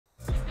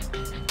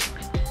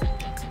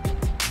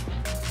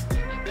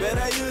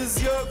better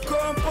use your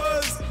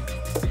compost.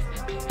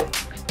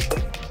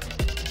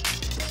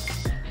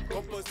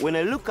 When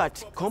I look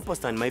at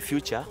compost and my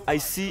future, I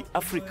see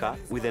Africa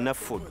with enough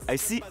food. I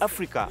see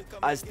Africa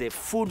as the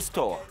food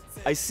store.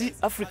 I see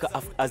Africa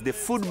as the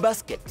food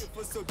basket.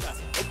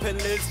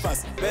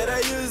 Better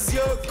use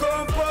your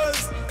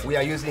compost. We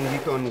are using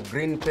it on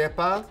green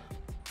pepper,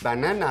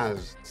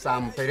 bananas,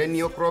 some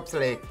perennial crops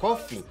like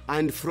coffee,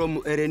 and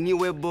from a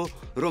renewable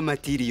raw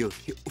material,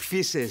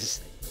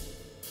 feces.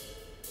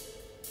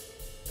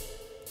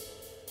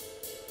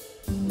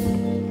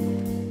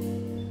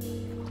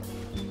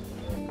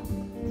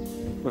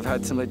 We've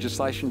had some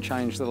legislation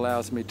change that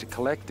allows me to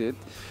collect it.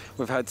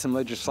 We've had some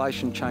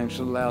legislation change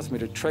that allows me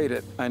to treat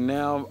it. And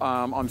now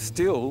I'm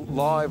still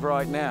live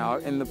right now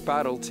in the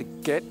battle to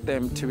get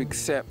them to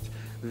accept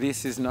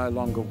this is no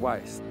longer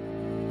waste.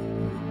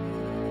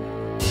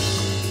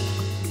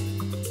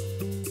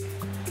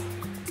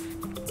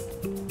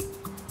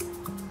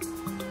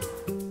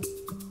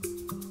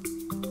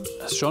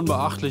 Es ist schon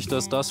beachtlich,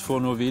 dass das vor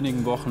nur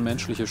wenigen Wochen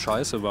menschliche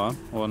Scheiße war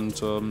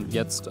und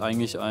jetzt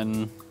eigentlich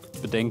ein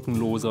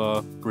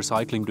bedenkenloser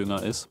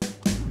Recyclingdünger ist.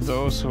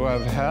 Those who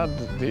have had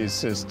these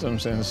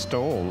systems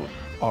installed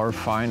are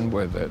fine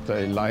with it.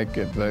 They like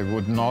it. They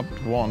would not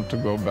want to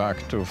go back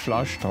to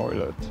flush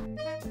toilet.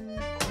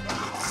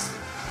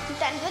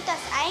 Dann wird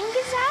das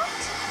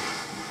eingesaugt,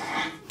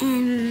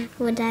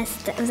 wo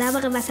das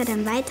saubere Wasser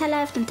dann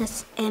weiterläuft und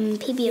das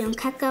Pipi und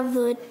Kaka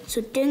wird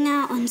zu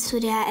Dünger und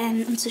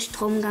zu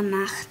Strom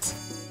gemacht.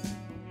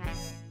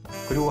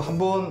 그리고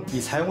한번 이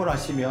사용을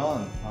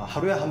하시면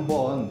하루에 한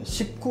번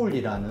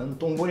 10굴이라는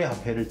똥분해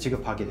화폐를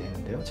지급하게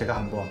되는데요. 제가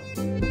한번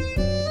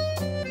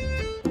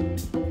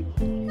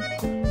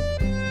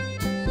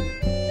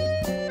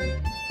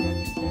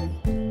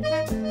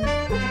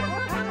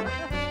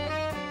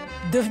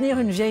Devenir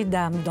une vieille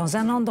dame dans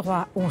un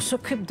endroit où on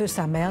s'occupe de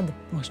sa merde,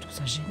 moi je trouve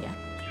ça génial.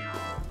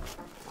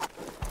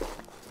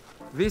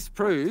 This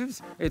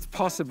proves it's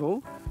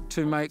possible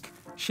to make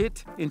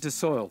shit into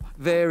soil.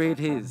 There it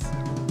is.